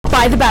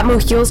buy the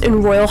Batmo heels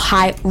in Royal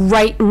High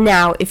right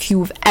now if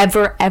you've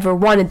ever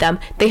wanted them.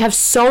 They have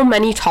so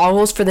many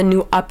toggles for the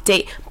new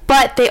update,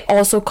 but they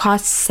also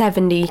cost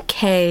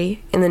 70k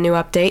in the new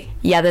update.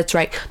 Yeah, that's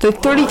right. They're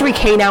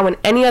 33k now in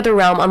any other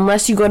realm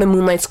unless you go to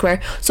Moonlight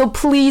Square. So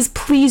please,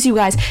 you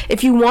guys,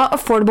 if you want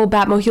affordable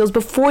Batmo heels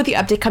before the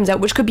update comes out,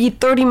 which could be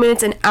 30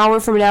 minutes, an hour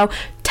from now,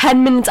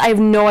 10 minutes, I have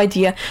no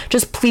idea.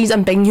 Just please,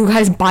 I'm begging you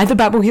guys, buy the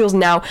Batmo heels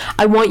now.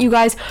 I want you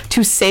guys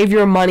to save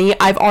your money.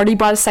 I've already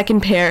bought a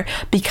second pair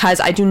because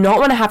I do not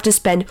want to have to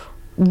spend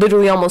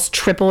literally almost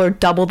triple or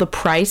double the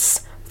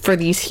price for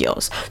these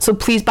heels. So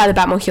please buy the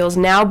Batmo heels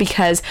now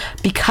because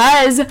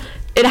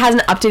it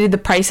hasn't updated the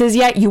prices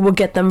yet. You will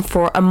get them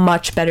for a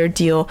much better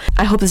deal.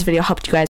 I hope this video helped you guys.